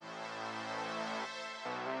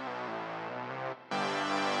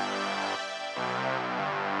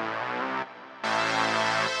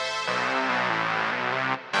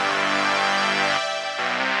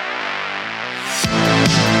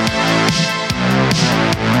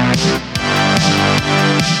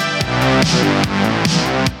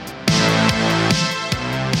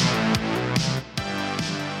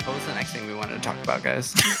about,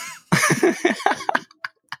 guys.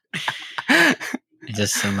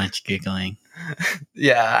 Just so much giggling.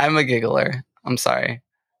 Yeah, I'm a giggler. I'm sorry.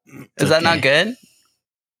 It's Is that not okay. good?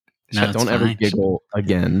 No, it's Don't ever fine. giggle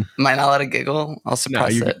again. Am I not allowed to giggle? I'll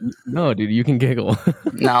suppress it. No, dude, you can giggle.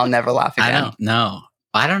 No, I'll never laugh I again. don't know.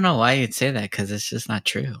 I don't know why you'd say that because it's just not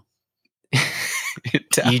true.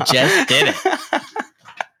 You just did it.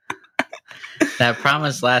 That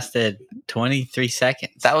promise lasted 23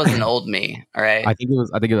 seconds. That was an old me. All right. I think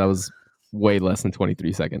that was way less than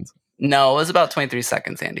 23 seconds. No, it was about 23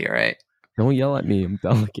 seconds, Andy. All right. Don't yell at me. I'm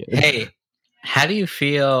delicate. Hey, how do you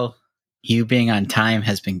feel you being on time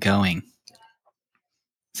has been going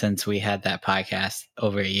since we had that podcast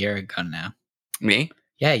over a year ago now? Me?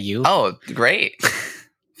 Yeah, you. Oh, great.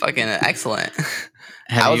 Fucking excellent.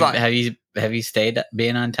 Have you stayed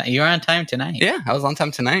being on time? You were on time tonight. Yeah, I was on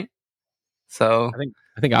time tonight. So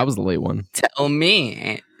I think I was the late one. tell me,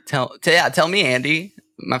 Andy.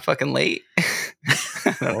 Am I fucking late?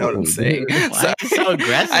 I don't know what I'm saying. Why are you so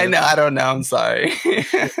aggressive? I know. I don't know. I'm sorry.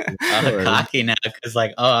 Cocky now because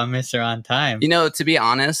I miss her on time. You know, to be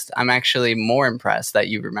honest, I'm actually more impressed that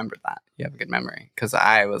you remembered that. You have a good memory because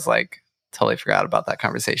I was like totally forgot about that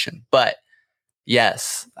conversation. But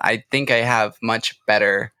yes, I think I have much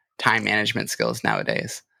better time management skills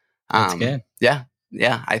nowadays. That's good. Yeah.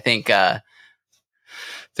 I think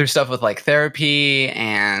through stuff with like therapy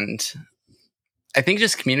and I think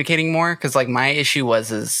just communicating more because like my issue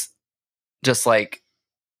is just like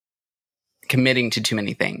committing to too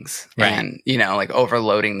many things and like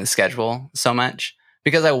overloading the schedule so much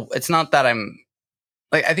because it's not that I'm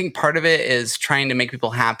like I think part of it is trying to make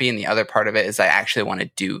people happy and the other part of it is I actually want to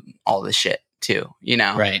do all this shit too,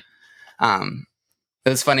 Right. It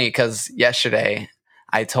was funny because yesterday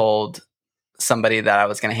I told somebody that I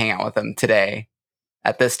was going to hang out with them today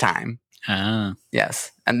at this time. Oh.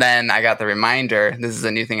 Yes. And then I got the reminder. This is a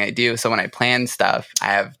new thing I do. So when I plan stuff, I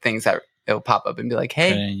have things that it'll pop up and be like,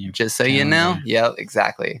 hey, just so you know. Yeah,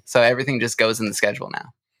 exactly. So everything just goes in the schedule now.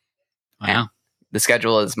 Wow. And the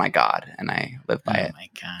schedule is my God and I live by it. Oh my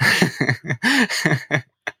God.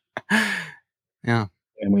 Yeah.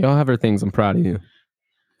 And we all have our things. I'm proud of you.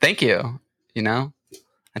 Thank you.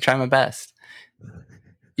 I try my best.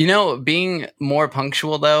 Being more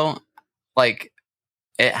punctual though, like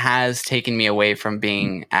it has taken me away from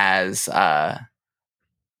being as I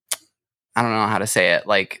don't know how to say it.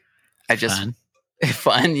 Like I just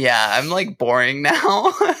fun. Yeah. I'm like boring now.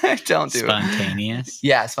 I don't do spontaneous.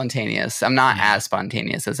 Yeah. Spontaneous. I'm not as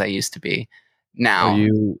spontaneous as I used to be now. Are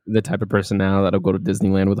you the type of person now that'll go to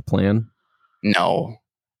Disneyland with a plan? No,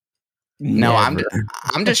 I'm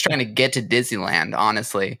just trying to get to Disneyland,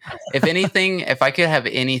 honestly. If anything, if I could have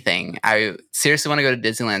anything, I seriously want to go to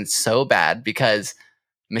Disneyland so bad because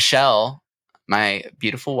Michelle, my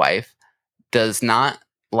beautiful wife, does not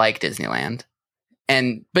like Disneyland.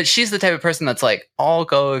 But she's the type of person that's like, I'll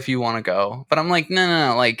go if you want to go. But I'm like,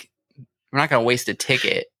 no, like, we're not going to waste a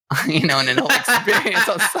ticket, and an whole experience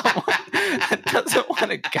on someone that doesn't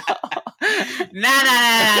want to go.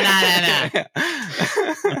 No.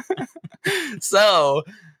 So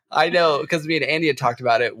I know because me and Andy had talked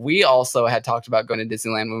about it. We also had talked about going to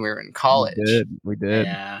Disneyland when we were in college. We did.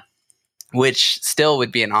 Yeah. Which still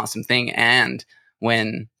would be an awesome thing. And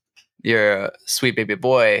when your sweet baby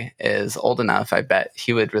boy is old enough, I bet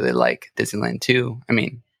he would really like Disneyland too. I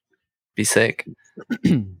mean, be sick.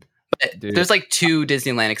 But there's like 2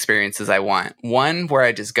 Disneyland experiences I want. One where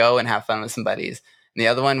I just go and have fun with some buddies. And the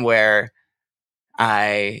other one where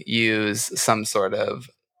I use some sort of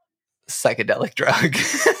psychedelic drug.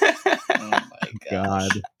 Oh my God.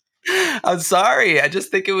 I'm sorry. I just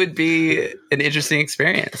think it would be an interesting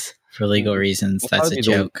experience. For legal reasons, that's a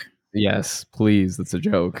joke. Yes, please. That's a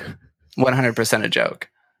joke. 100% a joke.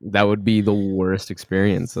 That would be the worst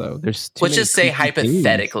experience, though. Let's just say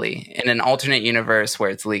hypothetically, in an alternate universe where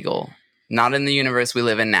it's legal, not in the universe we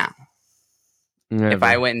live in now. Never. If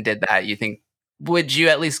I went and did that, would you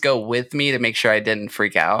at least go with me to make sure I didn't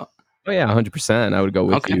freak out? Oh yeah, 100%. I would go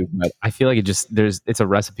with you, but I feel like it's a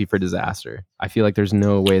recipe for disaster. I feel like there's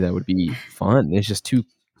no way that would be fun. It's just too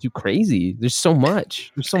crazy. There's so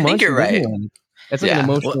much. I think you're right. That's like an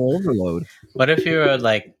emotional overload. What if you were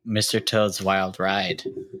like Mr. Toad's Wild Ride?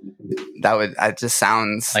 That just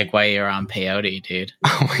sounds like while you're on peyote, dude.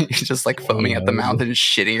 You're just like foaming at the mouth and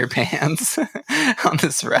shitting your pants on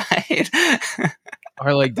this ride.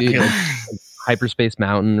 Or like, dude, like Hyperspace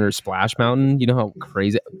Mountain or Splash Mountain. You know how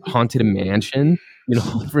crazy Haunted Mansion. You know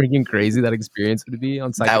how freaking crazy that experience would be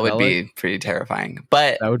on psychedelic. That would be pretty terrifying.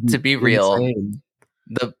 But to be real,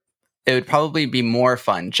 it would probably be more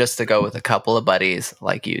fun just to go with a couple of buddies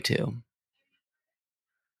like you two.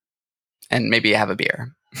 and maybe have a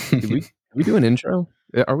beer. Did we do an intro?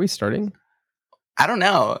 Are we starting? I don't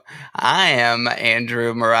know. I am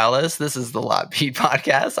Andrew Morales. This is the Lot Beat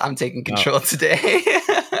podcast. I'm taking control today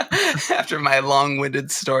after my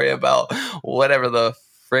long-winded story about whatever the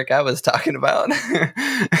frick I was talking about.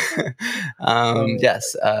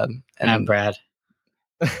 Yes. And I'm Brad.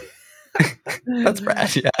 That's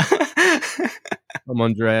Brad, yeah. I'm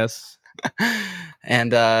Andreas.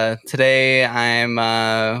 And today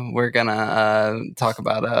we're gonna talk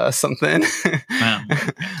about something. Wow.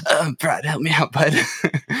 Brad, help me out, bud.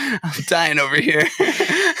 I'm dying over here.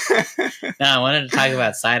 No, I wanted to talk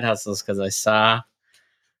about side hustles because I saw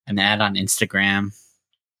an ad on Instagram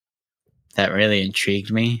that really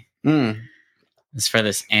intrigued me. It's for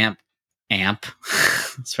this amp.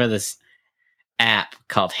 It's for this app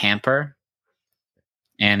called Hamper,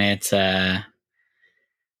 and it's a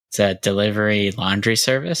delivery laundry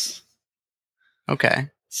service. Okay.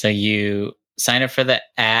 So you sign up for the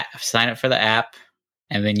app,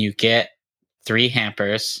 and then you get 3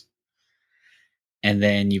 hampers, and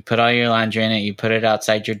then you put all your laundry in it, you put it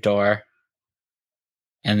outside your door,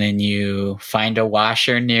 and then you find a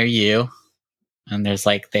washer near you, and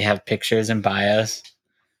they have pictures and bios.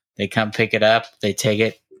 They come pick it up, they take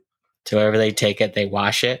it to wherever they take it, they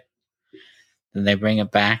wash it, then they bring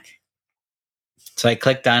it back. So I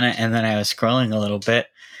clicked on it, and then I was scrolling a little bit.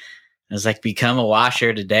 It was like, become a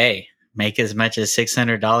washer today. Make as much as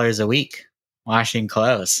 $600 a week washing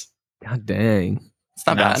clothes. God dang. It's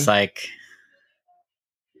not bad. It's like,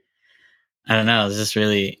 I don't know. It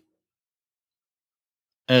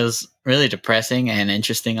was really depressing and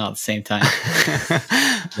interesting all at the same time.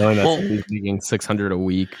 Knowing that somebody's making $600 a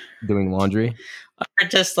week doing laundry. Or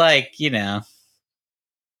just like, well,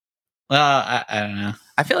 I don't know.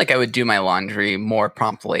 I feel like I would do my laundry more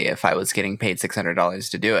promptly if I was getting paid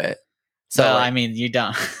 $600 to do it. So, well, I mean, you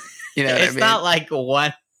don't. You know, it's not like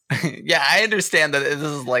one. Yeah, I understand that this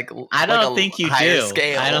is like. I don't think you do.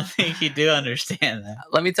 Scale. I don't think you do understand that.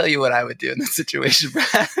 Let me tell you what I would do in this situation, Brad.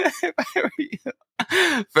 If I were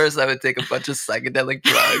you. First, I would take a bunch of psychedelic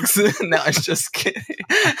drugs. No, I was just kidding.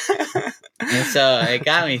 And so it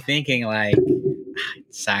got me thinking.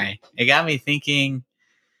 It got me thinking.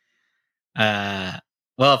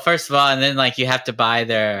 Well, first of all, and then you have to buy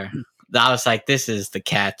their. I was like, this is the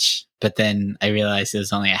catch, but then I realized it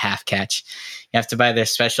was only a half catch. You have to buy their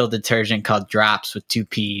special detergent called Drops with 2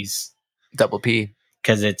 P's, double P,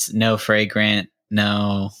 because it's no fragrant,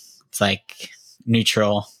 it's like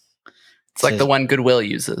neutral. It's like the one Goodwill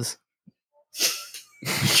uses.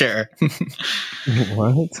 Sure.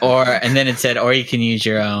 What? And then it said, or you can use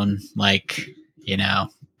your own,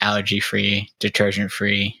 allergy-free,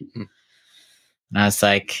 detergent-free. And I was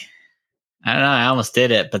like, I don't know, I almost did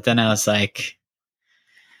it, but then I was like,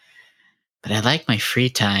 but I like my free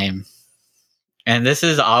time. And this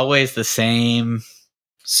is always the same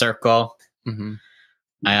circle. Mm-hmm.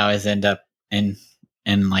 I always end up in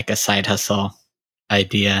like a side hustle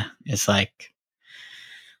idea. It's like,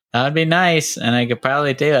 that would be nice, and I could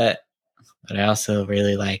probably do it, but I also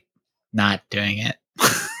really like not doing it.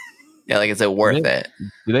 Yeah, is it worth it?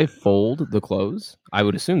 Do they fold the clothes? I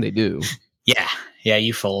would assume they do. Yeah,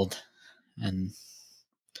 you fold. And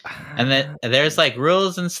then there's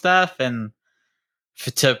rules and stuff, and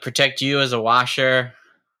to protect you as a washer,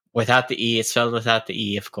 without the E, it's spelled without the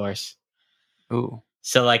E, of course. Ooh.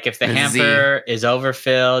 So if the hamper is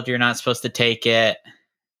overfilled, you're not supposed to take it,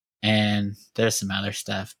 and there's some other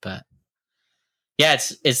stuff, but yeah,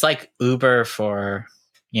 it's like Uber for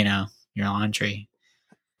your laundry.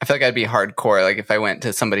 I feel like I'd be hardcore. If I went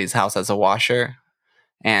to somebody's house as a washer,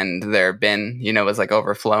 and their bin, was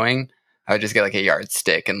overflowing, I would just get a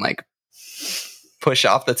yardstick and push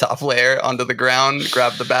off the top layer onto the ground,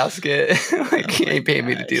 grab the basket. You ain't paid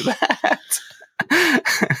me to do that.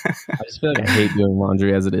 I just feel like I hate doing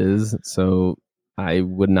laundry as it is, so I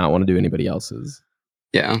would not want to do anybody else's.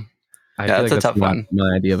 Yeah. I feel that's a tough one.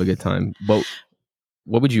 My idea of a good time. But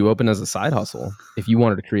what would you open as a side hustle if you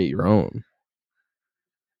wanted to create your own?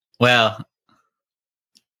 Well,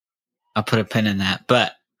 I'll put a pin in that.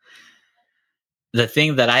 But the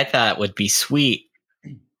thing that I thought would be sweet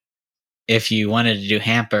if you wanted to do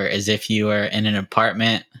hamper is if you were in an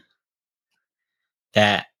apartment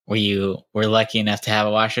where you were lucky enough to have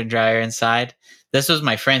a washer and dryer inside. This was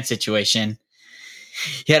my friend's situation.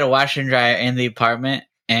 He had a washer and dryer in the apartment,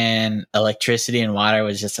 and electricity and water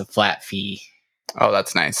was just a flat fee. Oh,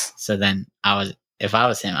 that's nice. So then if I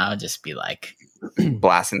was him, I would just be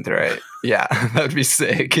blasting through it. Yeah, that would be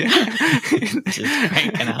sick. Just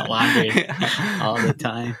cranking out laundry all the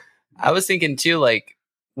time. I was thinking too,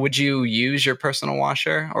 would you use your personal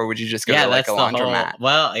washer, or would you just go Yeah, to like that's a the whole. laundromat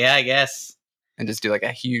Well, yeah, I guess and just do like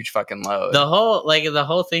a huge fucking load? the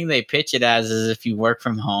whole thing they pitch it as is if you work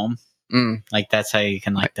from home, Mm, like that's how you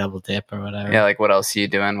can like double dip or whatever. yeah, like what else are you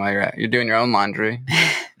doing while you're doing your own laundry?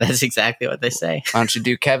 That's exactly what they say. Why don't you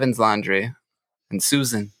do Kevin's laundry and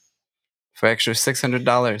Susan for extra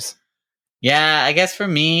 $600? Yeah, I guess for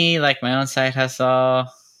me, like my own side hustle,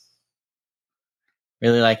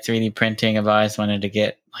 really like 3D printing. I've always wanted to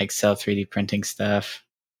get like sell 3D printing stuff.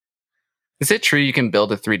 Is it true you can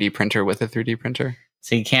build a 3D printer with a 3D printer?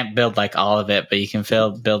 So you can't build like all of it, but you can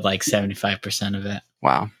build like 75% of it.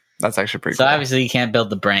 Wow, that's actually pretty So cool. obviously you can't build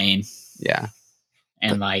the brain, Yeah.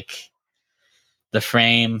 and like the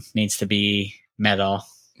frame needs to be metal.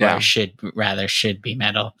 Yeah. Or should be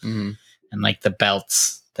metal, Mhm. and like the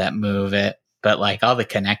belts that move it, but like all the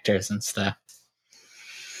connectors and stuff.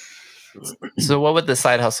 So what would the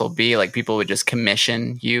side hustle be? Like people would just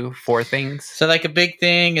commission you for things? So like a big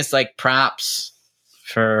thing is like props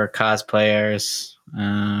for cosplayers.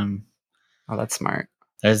 Oh, that's smart.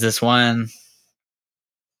 There's this one.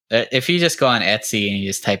 If you just go on Etsy and you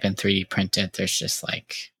just type in 3D printed, there's just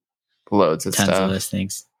like Loads of tons stuff. of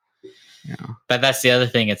listings. Yeah. But that's the other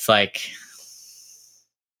thing. It's like,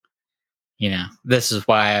 this is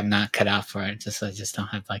why I'm not cut out for it. I just don't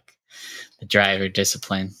have like the drive or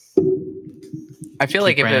discipline. I feel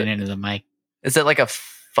like Keep if running it into the mic. is it like a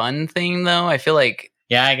fun thing though? I feel like,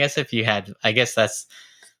 Yeah, I guess that's,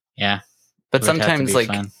 yeah. but it would have to sometimes be like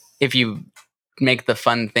fun. if you make the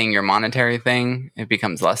fun thing your monetary thing, it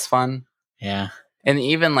becomes less fun. Yeah. And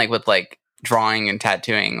even like with like drawing and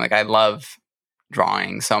tattooing, like I love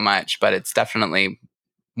drawing so much, but it's definitely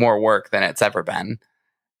more work than it's ever been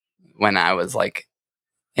when I was like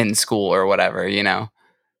in school or whatever,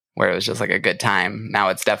 where it was just like a good time. Now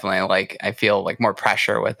it's definitely like I feel like more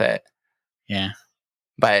pressure with it. Yeah.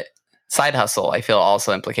 But side hustle, I feel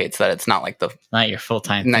also implicates that it's not like Not your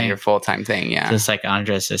full-time not thing. your full time thing. Yeah. Just like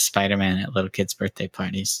Andres is Spider-Man at little kids' birthday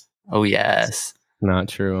parties. Oh yes. Not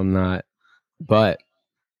true. I'm not. But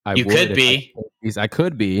I You would could if be. I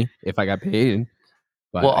could be if I got paid.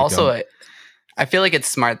 But Well, I also, don't. I feel like it's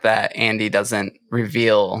smart that Andy doesn't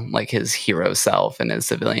reveal like his hero self and his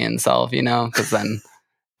civilian self, because then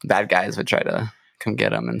bad guys would try to come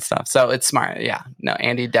get him and stuff. So it's smart. Yeah. No,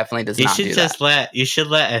 Andy definitely does not do that. You should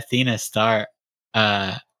let Athena start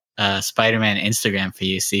Spider-Man Instagram for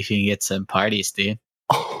you. See if you can get some parties, dude.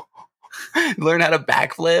 Learn how to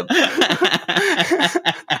backflip.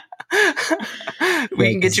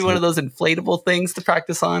 We can get you one of those inflatable things to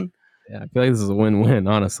practice on. Yeah, I feel like this is a win-win,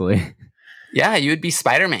 honestly. Yeah, you would be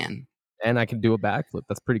Spider-Man. And I can do a backflip.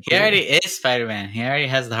 That's pretty cool. He already is Spider-Man. He already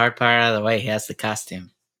has the hard part out of the way. He has the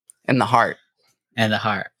costume And the heart. and the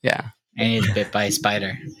heart. Yeah. And he's bit by a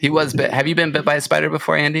spider. He was bit. Have you been bit by a spider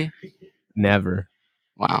before, Andy? Never.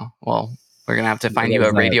 Wow. Well, we're going to have to find What you a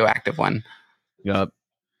is that? radioactive one. Yup.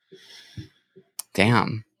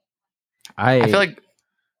 Damn. I feel like.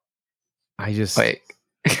 I just Wait.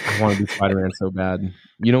 I want to be Spider-Man so bad.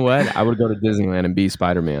 You know what? I would go to Disneyland and be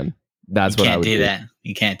Spider-Man. That's You what I can't would do that.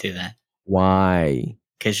 You can't do that. Why?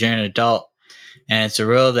 Because you're an adult. And it's a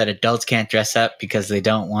rule that adults can't dress up because they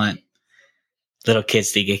don't want little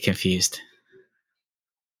kids to get confused.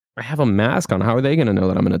 I have a mask on. How are they going to know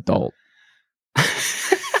that I'm an adult?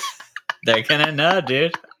 They're going to know,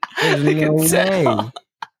 dude. There's They can no tell. way.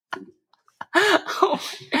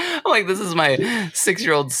 I'm like, this is my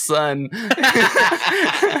 6-year-old son.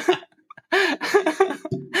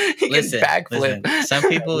 He Listen, can backflip. some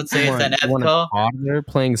people would say it's You want a unethical. toddler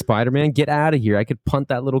playing Spider-Man? Get out of here. I could punt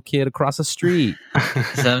that little kid across the street.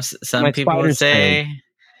 Some My people would Spider-Man. say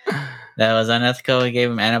that was unethical. We gave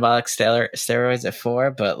him anabolic steroids at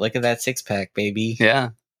 4, but look at that 6-pack, baby. Yeah,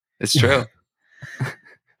 it's true.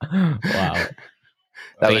 Wow.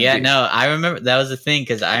 But yeah, no, I remember that was the thing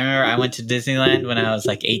because I remember I went to Disneyland when I was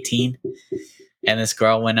like 18, and this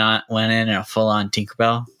girl went in a full-on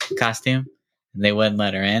Tinkerbell costume, and they wouldn't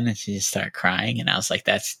let her in, and she just started crying, and I was like,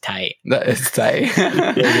 "That's tight." That is tight.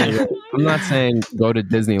 I'm not saying go to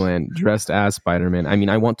Disneyland dressed as Spider-Man. I mean,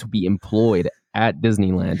 I want to be employed at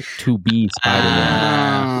Disneyland to be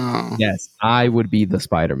Spider-Man. Oh. Yes, I would be the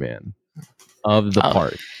Spider-Man of the Oh.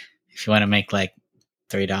 park. If you want to make like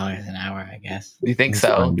 $3 an hour, I guess. You think That's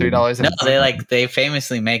so? fine, dude. $3 No, they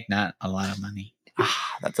famously make not a lot of money.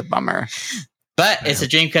 That's a bummer. But it's a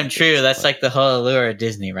dream come true. That's like the whole allure of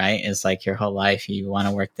Disney, right? It's like your whole life you want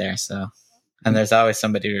to work there. So, and there's always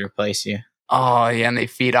somebody to replace you. Oh yeah, and they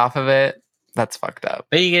feed off of it. That's fucked up.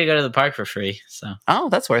 But you get to go to the park for free. So Oh,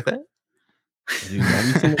 that's worth it. Dude, have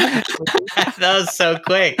you seen the- that was so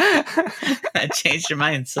quick. That changed your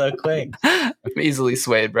mind so quick. I easily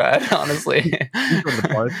swayed, Brad. Honestly,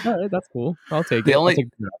 All right, that's cool. I'll take The it. only- I'll take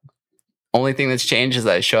it. only thing that's changed is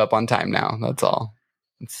that I show up on time now. That's all.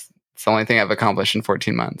 It's the only thing I've accomplished in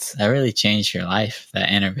 14 months. That really changed your life, that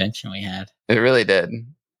intervention we had. It really did.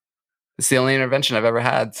 It's the only intervention I've ever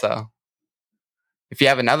had. So if you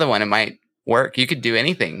have another one, it might work. You could do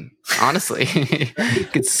anything, honestly. You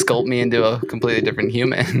could sculpt me into a completely different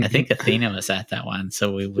human. I think Athena was at that one,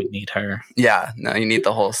 so we would need her. Yeah, no, you need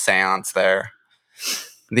the whole seance there.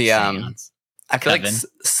 The Seance. I feel like Coven.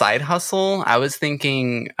 side hustle. I was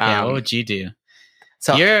thinking Yeah, what would you do?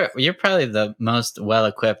 so You're probably the most well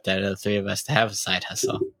equipped out of the three of us to have a side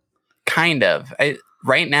hustle. kind of.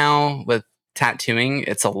 Right now with tattooing,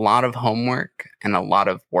 it's a lot of homework and a lot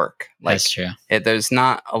of work. Like That's true. there's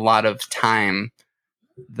not a lot of time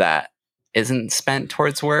that isn't spent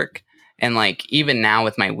towards work. And like even now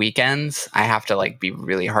with my weekends, I have to like be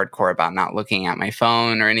really hardcore about not looking at my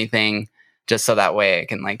phone or anything, just so that way I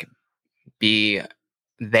can like be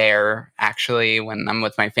there actually when I'm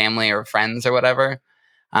with my family or friends or whatever.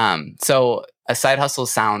 So a side hustle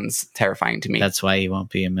sounds terrifying to me. That's why you won't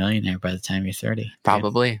be a millionaire by the time you're 30.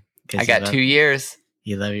 Probably. 'Cause I got 2 years.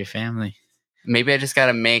 You love your family. Maybe I just got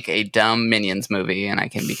to make a dumb Minions movie and I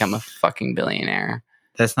can become a fucking billionaire.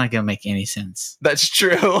 That's not going to make any sense. That's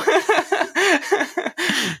true.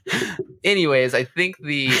 Anyways, I think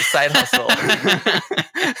the side hustle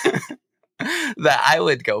that I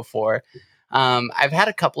would go for, I've had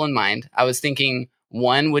a couple in mind. I was thinking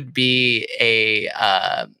one would be a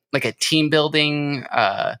like a team building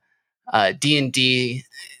D&D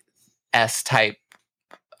S type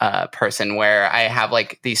person where I have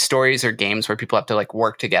like these stories or games where people have to like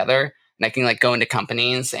work together, and I can like go into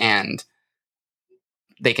companies and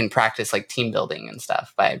they can practice like team building and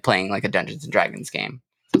stuff by playing like a Dungeons and Dragons game.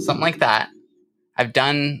 So something like that. I've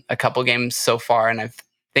done a couple games so far and I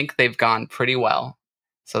think they've gone pretty well.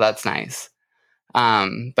 So that's nice.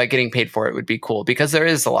 But getting paid for it would be cool because there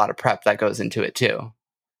is a lot of prep that goes into it too.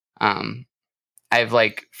 I've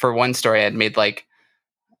like, for one story, I'd made like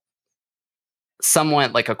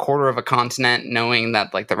somewhat like a quarter of a continent, knowing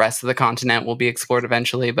that like the rest of the continent will be explored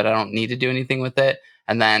eventually, but I don't need to do anything with it.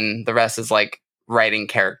 And then the rest is like writing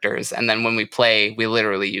characters. And then when we play, we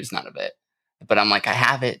literally use none of it. But I'm like, I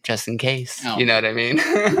have it just in case. Oh. You know what I mean?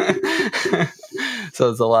 So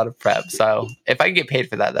it's a lot of prep. So if I could get paid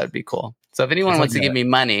for that, that would be cool. So if anyone It's wants like to give me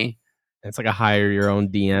money, It's like a hire your own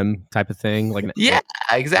DM type of thing. Like yeah,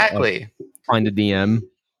 exactly. find a DM.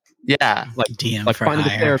 Yeah. Like DM like for finding a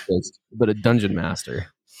hire. therapist, but a dungeon master.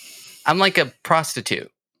 I'm like a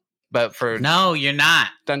prostitute, but for No, you're not.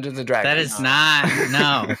 Dungeons and Dragons. That is not.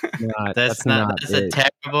 No, that's not. That's a it.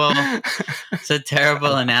 terrible. It's a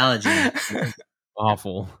terrible analogy.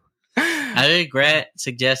 Awful. I regret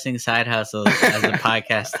suggesting side hustles as a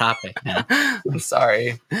podcast topic now. I'm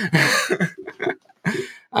sorry.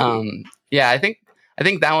 Yeah, I think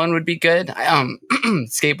that one would be good.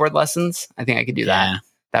 Skateboard lessons. I think I could do that. Yeah.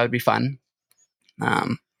 That would be fun. I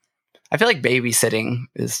feel like babysitting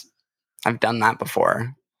is. I've done that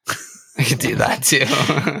before. I could do that too.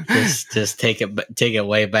 Just take it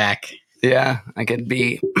way back. Yeah, I could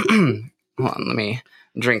be. Hold on, let me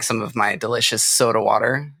drink some of my delicious soda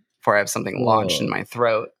water before I have something lodged in my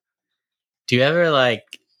throat. Do you ever like?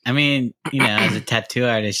 I mean, as a tattoo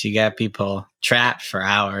artist, you got people trapped for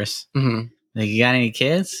hours. Mm-hmm. Like, you got any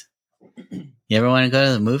kids? You ever want to go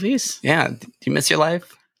to the movies? Yeah. Do you miss your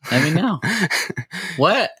life? Let me know.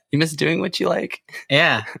 What? You miss doing what you like?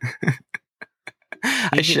 Yeah.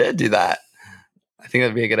 I should do that. I think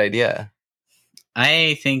that'd be a good idea.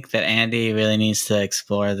 I think that Andy really needs to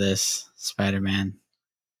explore this Spider-Man.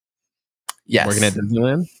 Yes. Working at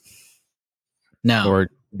Disneyland No, or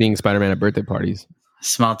being Spider-Man at birthday parties.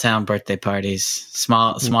 small town birthday parties,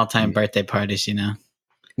 small time birthday parties.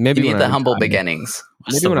 Maybe You need when the I humble retire. beginnings.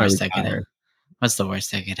 What's Maybe the when I worst that could retire. happen? What's the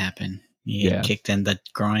worst that could happen? You get Yeah. kicked in the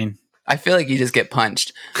groin. I feel like you just get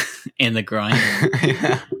punched. In the groin.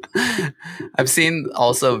 Yeah. I've seen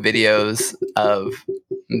also videos of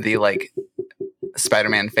the like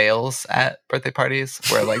Spider-Man fails at birthday parties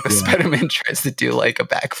where like the Yeah. Spider-Man tries to do like a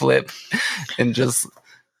backflip and just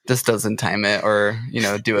doesn't time it or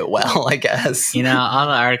do it well, I guess. All the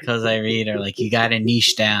articles I read are like, you got to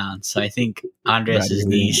niche down. So I think Andres is Right.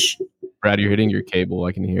 niche. Brad, you're hitting your cable.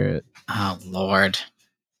 I can hear it. Oh, Lord.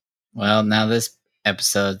 Well, now this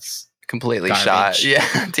episode's Completely Garbage. shot.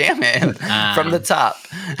 Yeah, damn it. From the top.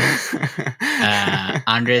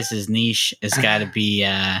 Andres' niche has got to be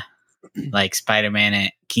like Spider-Man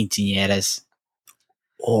at quinceañeras.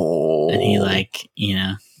 Oh, And he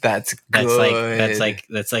that's good.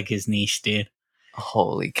 that's like his niche, dude.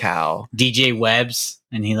 Holy cow. DJ Webbs,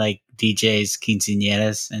 and he like DJs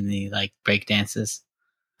quinceañeras and he like break dances.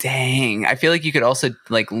 Dang. I feel like you could also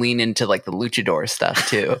like lean into like the luchador stuff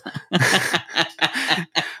too.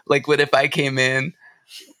 Like what if I came in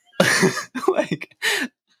like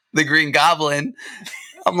the Green Goblin?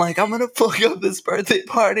 I'm like, I'm gonna fuck up this birthday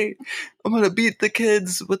party. I'm gonna beat the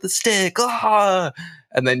kids with a stick. Ah!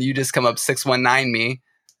 And then you just come up 619 me.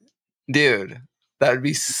 Dude, that would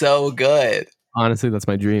be so good. Honestly, that's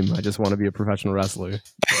my dream. I just want to be a professional wrestler.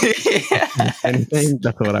 Yes. Anything,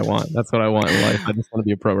 that's what I want. That's what I want in life. I just want to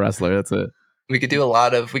be a pro wrestler. That's it. We could do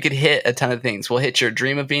we could hit a ton of things. We'll hit your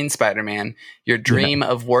dream of being Spider-Man, your dream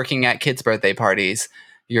of working at kids' birthday parties,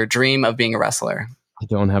 your dream of being a wrestler. I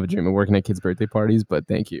don't have a dream of working at kids' birthday parties, but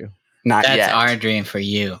thank you. Not That's yet. our dream for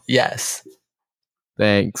you. Yes.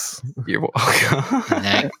 Thanks. You're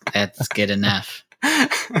welcome. That's good enough.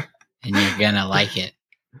 And you're gonna like it.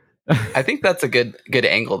 I think that's a good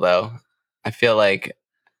angle, though. I feel like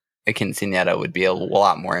a quinceañera would be a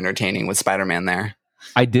lot more entertaining with Spider-Man there.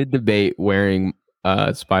 I did debate wearing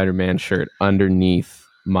a Spider-Man shirt underneath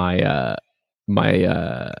my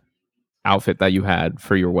outfit that you had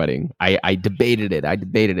for your wedding. I debated it.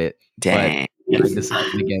 Dang. But I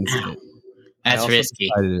decided against it. That's risky.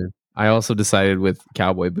 I also decided with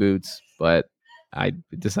cowboy boots, but I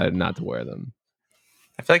decided not to wear them.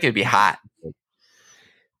 I feel like it'd be hot.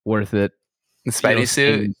 Worth it. The Spidey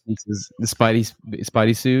suit. The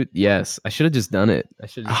Spidey suit. Yes, I should have just done it.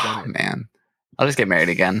 Oh man, I'll just get married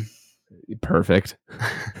again. Perfect.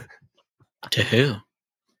 To who?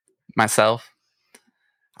 Myself.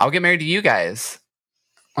 I'll get married to you guys.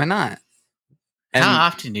 Why not? And How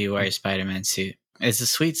often do you wear a Spider-Man suit? It's a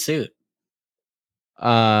sweet suit.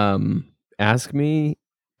 Ask me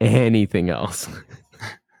anything else.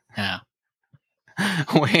 Oh,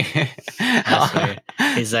 wait. that's weird.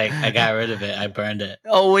 He's like, I got rid of it. I burned it.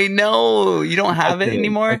 Oh wait, no, you don't have it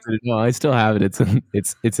anymore. No, I still have it. It's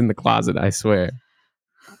in the closet. I swear.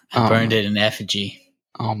 I burned it in effigy.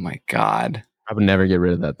 Oh my god. I would never get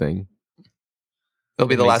rid of that thing. It'll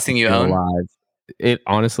be the last thing you own. Alive. It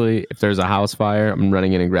honestly, if there's a house fire, I'm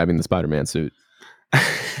running in and grabbing the Spider-Man suit.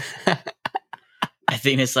 I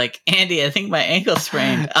think it's like, Andy, I think my ankle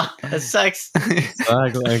sprained. Oh, that sucks. I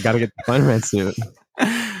gotta get the Spider-Man suit.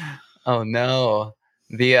 Oh no.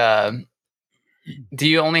 Do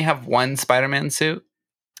you only have one Spider-Man suit?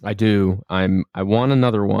 I do. I want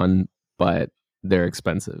another one, but they're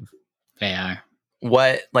expensive. They are.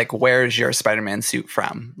 Where's your Spider-Man suit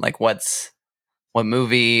from? Like what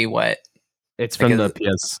movie? What? It's from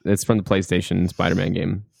it's from the PlayStation Spider-Man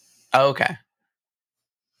game. Oh, okay.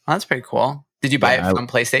 Well, that's pretty cool. Did you buy it from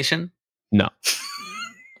PlayStation? No.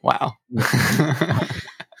 Wow.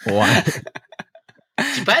 What?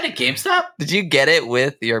 Did you buy it at GameStop? Did you get it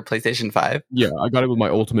with your PlayStation 5? Yeah, I got it with my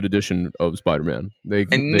Ultimate Edition of Spider-Man. I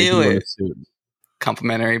knew it.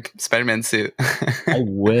 Complimentary Spider-Man suit. I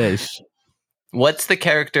wish. What's the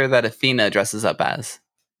character that Athena dresses up as?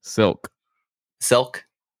 Silk. Silk?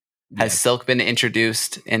 Has Yes. Silk been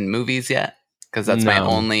introduced in movies yet? Because that's my No.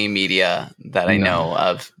 only media that I know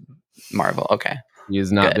of Marvel. Okay. He has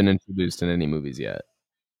not Good. been introduced in any movies yet.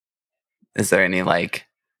 Is there any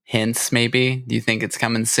hints maybe? Do you think it's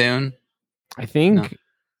coming soon? I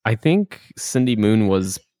think Cindy Moon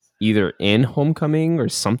was either in Homecoming or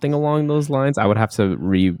something along those lines. I would have to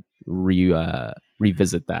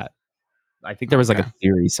revisit that. I think there was a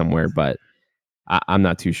theory somewhere, but I'm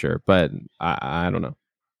not too sure. But I don't know.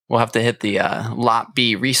 We'll have to hit the Lot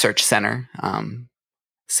B Research Center.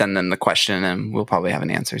 Send them the question, and we'll probably have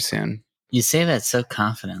an answer soon. You say that so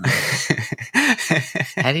confidently.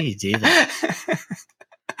 How do you do that?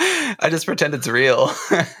 I just pretend it's real.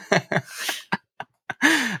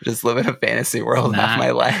 Just live in a fantasy world half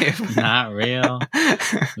my life. Not real.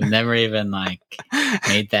 We never even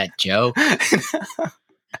made that joke. I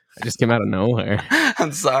just came out of nowhere.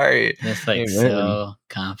 I'm sorry. Just Hey, so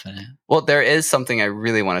confident. Well, there is something I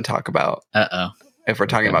really want to talk about. Uh-oh. If we're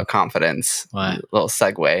talking about confidence, What? Little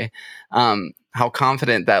segue. How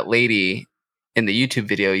confident that lady in the YouTube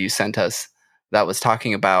video you sent us that was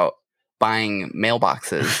talking about buying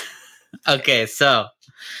mailboxes. Okay, so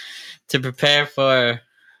to prepare for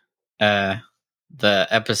the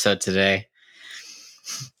episode today,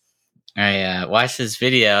 I watched this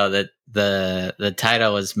video that the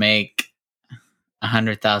title was "Make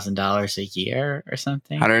 $100,000 a year" or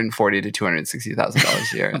something. $140,000 to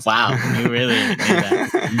 $260,000 a year. Wow, you really made that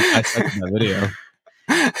I saw that video.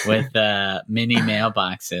 with mini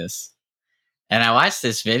mailboxes. And I watched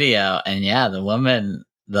this video, and yeah, the woman,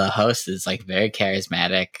 the host, is very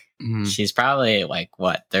charismatic. Mhm. She's probably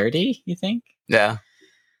 30, you think? Yeah.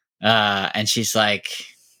 And she's like,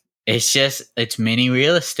 it's mini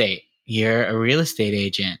real estate. You're a real estate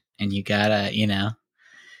agent and you gotta,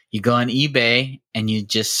 you go on eBay and you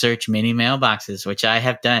just search mini mailboxes, which I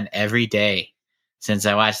have done every day since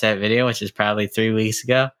I watched that video, which is probably 3 weeks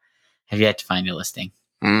ago. Have yet to find a listing.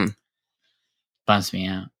 Bums me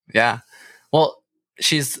out. Yeah. Well,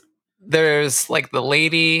 there's like the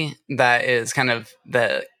lady that is kind of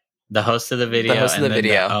the host of the video,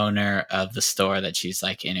 the owner of the store that she's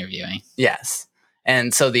like interviewing. Yes.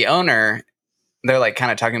 And so the owner, they're like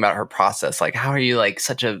kind of talking about her process. Like, how are you like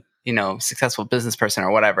such a, successful business person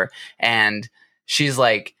or whatever? And she's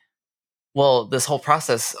like, well, this whole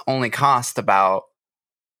process only cost about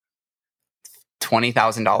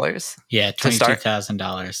 $20,000. Yeah,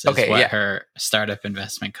 $22,000 is what her startup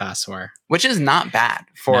investment costs were. Which is not bad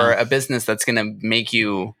for a business that's going to make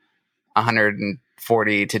you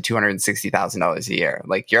 $140,000 to $260,000 a year.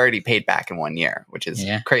 Like, you're already paid back in 1 year, which is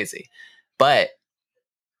crazy. But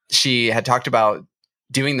she had talked about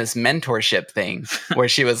doing this mentorship thing where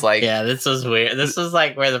she was like, yeah, this was weird. This was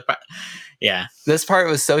like where this part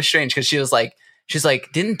was so strange because she's like,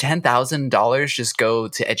 didn't $10,000 just go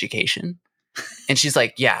to education? And she's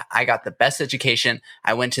like, yeah, I got the best education.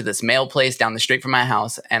 I went to this mail place down the street from my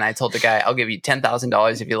house and I told the guy, I'll give you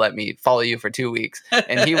 $10,000 if you let me follow you for 2 weeks.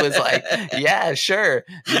 And he was like, yeah, sure.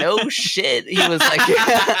 No shit. He was like,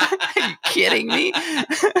 are you kidding me?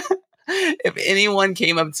 If anyone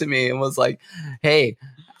came up to me and was like, hey,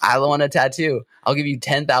 I want a tattoo, I'll give you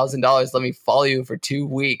 $10,000. Let me follow you for 2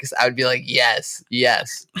 weeks. I would be like, yes.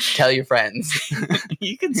 Tell your friends.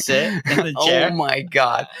 You can sit in the chair. Oh my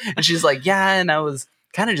God. And she's like, yeah. And I was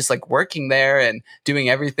kind of just like working there and doing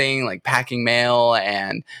everything like packing mail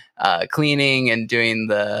and cleaning and doing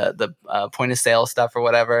the point of sale stuff or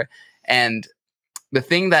whatever. And the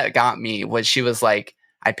thing that got me was she was like,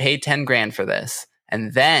 I paid 10 grand for this.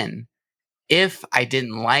 And then if I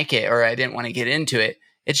didn't like it or I didn't want to get into it,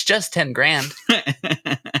 it's just 10 grand.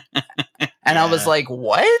 And I was like,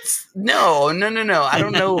 what? No. I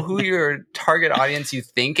don't know who your target audience you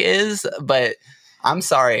think is, but I'm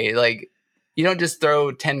sorry. Like, you don't just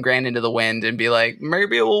throw 10 grand into the wind and be like,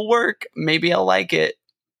 maybe it will work. Maybe I'll like it.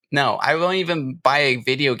 No, I won't even buy a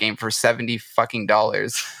video game for $70 fucking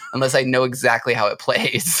unless I know exactly how it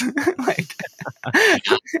plays. Like,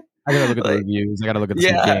 I gotta look at the reviews. I gotta look at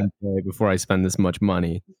some gameplay before I spend this much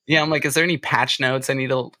money. Yeah, I'm like, is there any patch notes I need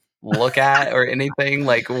to look at or anything?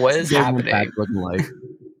 Like, what is happening? Looking like?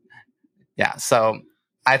 Yeah, so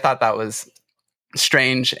I thought that was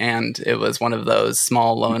strange, and it was one of those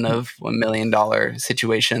small loan of $1 million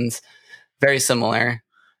situations. Very similar.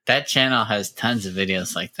 That channel has tons of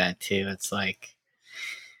videos like that too. It's like,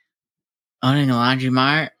 owning a laundry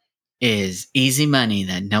mart is easy money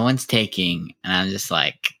that no one's taking. And I'm just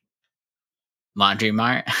like, laundry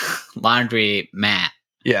mart? Laundry mat.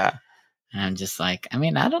 Yeah. And I'm just like, I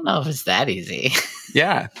mean, I don't know if it's that easy.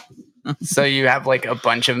 Yeah. So you have like a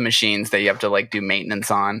bunch of machines that you have to like do maintenance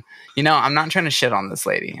on. I'm not trying to shit on this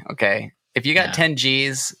lady, okay? If you got 10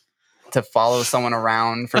 G's to follow someone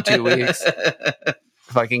around for 2 weeks,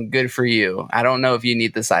 fucking good for you. I don't know if you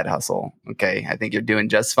need the side hustle, okay? I think you're doing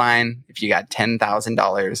just fine if you got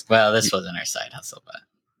 $10,000. Well, this wasn't our side hustle, but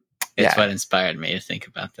it's what inspired me to think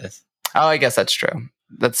about this. Oh, I guess that's true.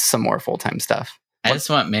 That's some more full-time stuff. I just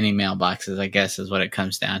want mini mailboxes, I guess, is what it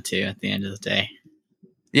comes down to at the end of the day.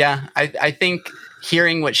 Yeah, I think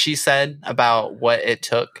hearing what she said about what it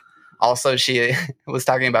took. Also, she was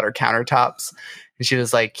talking about her countertops. And she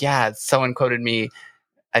was like, yeah, someone quoted me,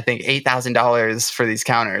 I think, $8,000 for these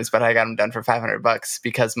counters, but I got them done for $500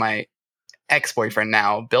 because my ex-boyfriend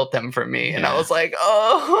now built them for me. And I was like,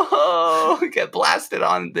 oh, get blasted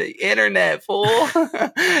on the internet, fool.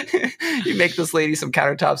 You make this lady some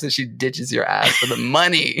countertops and she ditches your ass for the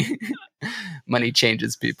money. Money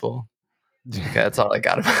changes people. Okay, that's all I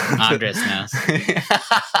got about Andres knows.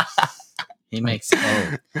 He makes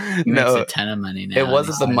a ton of money now. It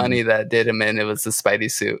wasn't the money that did him in. It was the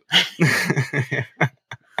Spidey suit.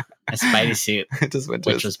 A Spidey suit,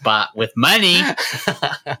 which was bought with money.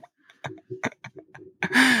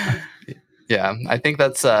 Yeah, I think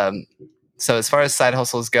that's so as far as side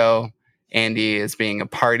hustles go, Andy is being a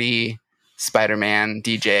party Spider-Man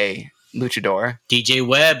DJ luchador. DJ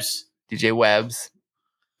Webbs.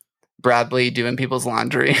 Bradley doing people's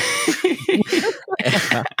laundry.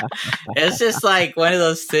 It's just like one of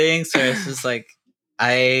those things where it's just like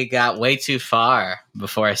I got way too far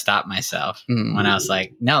before I stopped myself when I was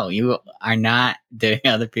like, no, you are not doing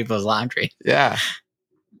other people's laundry. Yeah.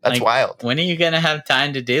 That's like, wild. When are you going to have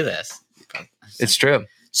time to do this? It's true.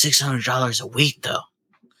 $600 a week though.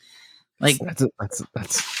 Like that's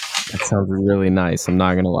That sounds really nice. I'm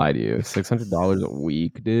not gonna lie to you. $600 a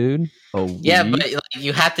week, dude. Yeah, but like,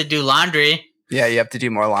 you have to do laundry. Yeah, you have to do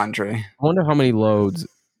more laundry. I wonder how many loads.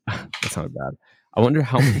 That sounded bad. I wonder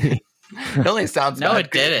how many. It only sounds No, bad.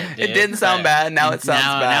 it didn't. It didn't sound bad. Now it sounds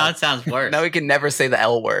bad. Now it sounds worse. Now we can never say the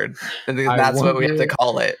L word. That's what we have to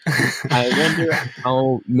call it. I wonder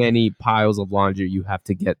how many piles of laundry you have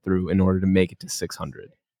to get through in order to make it to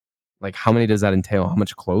 600. Like, how many does that entail? How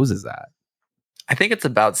much clothes is that? I think it's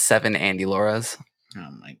about 7 Andy Lauras. Oh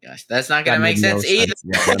my gosh, that's not gonna make sense either.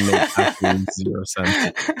 Yeah, that makes absolutely 0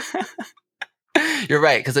 sense. You're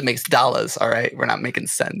right, because it makes dollars. All right, we're not making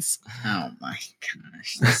sense. Oh my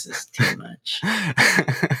gosh, this is too much.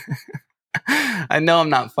 I know I'm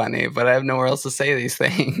not funny, but I have nowhere else to say these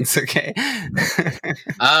things. Okay.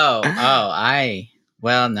 Well,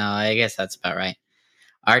 no, I guess that's about right.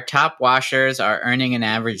 Our top washers are earning an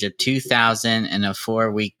average of $2,000 in a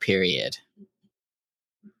 4-week period.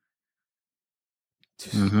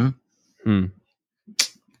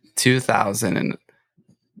 2,000 in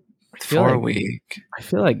 4 week. I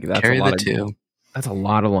feel like that's Carry a lot the two. That's a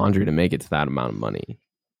lot of laundry to make it to that amount of money.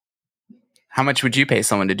 How much would you pay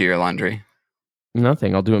someone to do your laundry?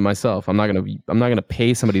 Nothing. I'll do it myself. I'm not gonna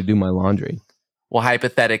pay somebody to do my laundry. Well,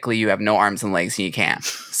 hypothetically, you have no arms and legs and you can't.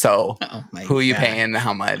 So, who are you paying and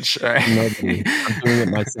how much? All right. Nobody. I'm doing it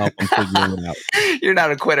myself. I'm figuring it out. You're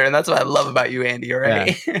not a quitter, and that's what I love about you, Andy. All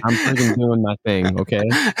right. Yeah, I'm freaking doing my thing. Okay.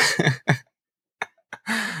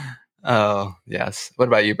 Oh yes. What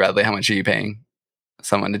about you, Bradley? How much are you paying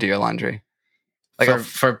someone to do your laundry? Like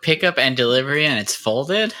for pickup and delivery, and it's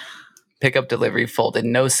folded. Pickup, delivery, folded.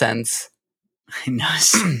 No sense.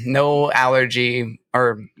 Nice. No allergy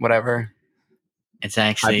or whatever. It's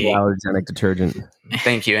actually hypoallergenic detergent.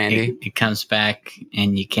 Thank you, Andy. It comes back,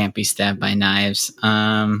 and you can't be stabbed by knives.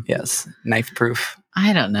 Yes, knife proof.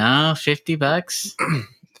 I don't know, $50.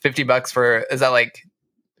 $50 for is that like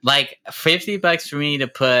 $50 for me to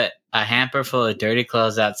put a hamper full of dirty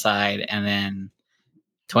clothes outside, and then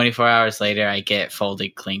 24 hours later, I get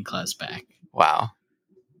folded, clean clothes back. Wow.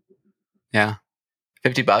 Yeah,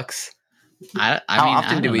 $50. How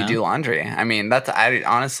often do we do laundry? I mean,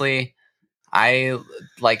 I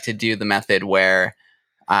like to do the method where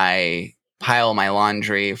I pile my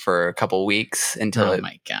laundry for a couple weeks until it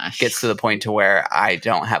gets to the point to where I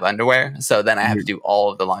don't have underwear. So then I have to do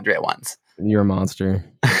all of the laundry at once. You're a monster.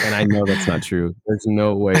 And I know that's not true. There's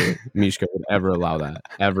no way Mishka would ever allow that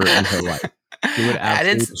ever in her life. I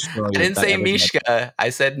didn't say Mishka. I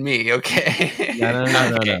said me. Okay. No.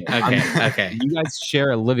 Okay. You guys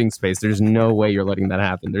share a living space. There's no way you're letting that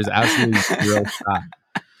happen. There's absolutely zero shot.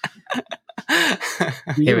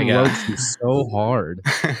 Here we go. So hard.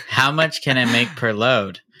 How much can I make per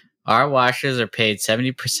load? Our washers are paid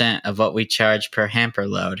 70% of what we charge per hamper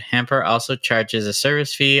load. Hamper also charges a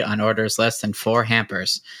service fee on orders less than 4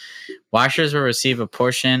 hampers. Washers will receive a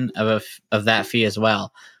portion of that fee as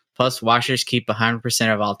well. Plus, washers keep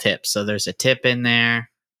 100% of all tips. So there's a tip in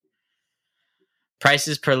there.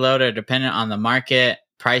 Prices per load are dependent on the market.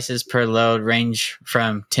 Prices per load range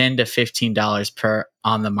from $10 to $15 per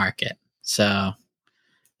on the market. So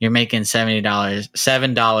you're making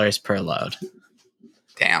 $7 per load.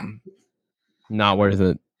 Damn. Not worth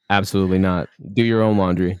it. Absolutely not. Do your own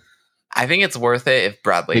laundry. I think it's worth it if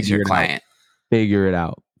Bradley's your client. Figure it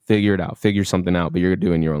out. Figure something out, but you're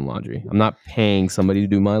doing your own laundry. I'm not paying somebody to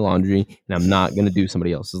do my laundry, and I'm not going to do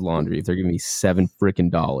somebody else's laundry if they're giving me $7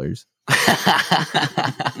 freaking.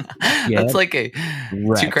 That's like 2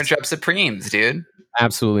 Crunchwrap Supremes, dude.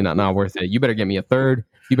 Absolutely not worth it. You better get me a third.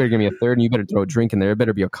 And you better throw a drink in there. It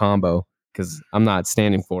better be a combo because I'm not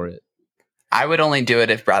standing for it. I would only do it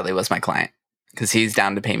if Bradley was my client because he's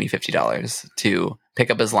down to pay me $50 to pick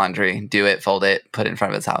up his laundry, do it, fold it, put it in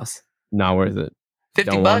front of his house. Not worth it.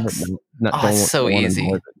 $50? It's so easy.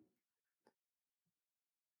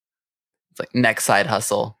 It's like next side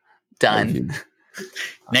hustle. Done.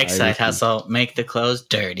 Next side hustle, make the clothes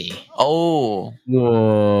dirty. Oh.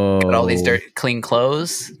 Whoa. Got all these clean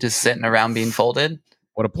clothes just sitting around being folded.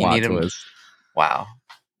 What a plot twist. Wow.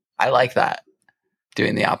 I like that.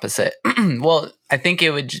 Doing the opposite. Well, I think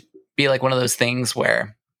it would be like one of those things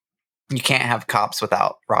where you can't have cops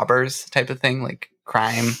without robbers type of thing, like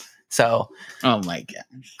crime. So, oh my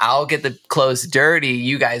gosh. I'll get the clothes dirty.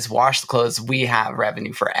 You guys wash the clothes. We have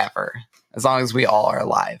revenue forever as long as we all are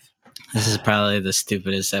alive. This is probably the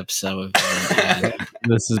stupidest episode we've ever had.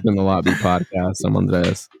 This has been the Lobby Podcast. I'm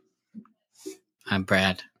Andres. I'm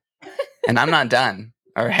Brad. And I'm not done.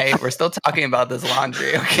 All right. We're still talking about this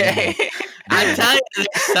laundry. Okay. I'm telling you,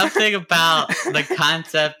 there's something about the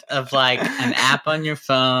concept of like an app on your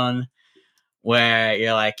phone where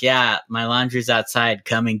you're like, yeah, my laundry's outside,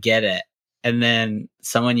 come and get it. And then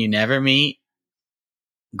someone you never meet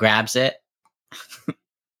grabs it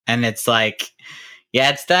and it's like, yeah,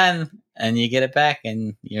 it's done. And you get it back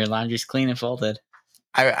and your laundry's clean and folded.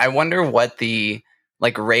 I wonder what the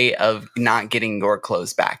like rate of not getting your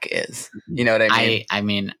clothes back is. You know what I mean? I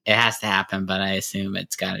mean, it has to happen, but I assume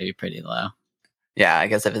it's got to be pretty low. Yeah, I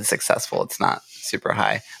guess if it's successful, it's not super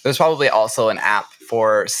high. There's probably also an app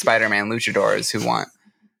for Spider-Man luchadors who want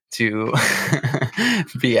to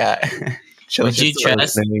be at. Would you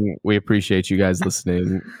trust? We appreciate you guys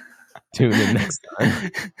listening. Tune in next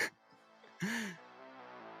time.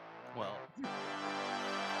 Well.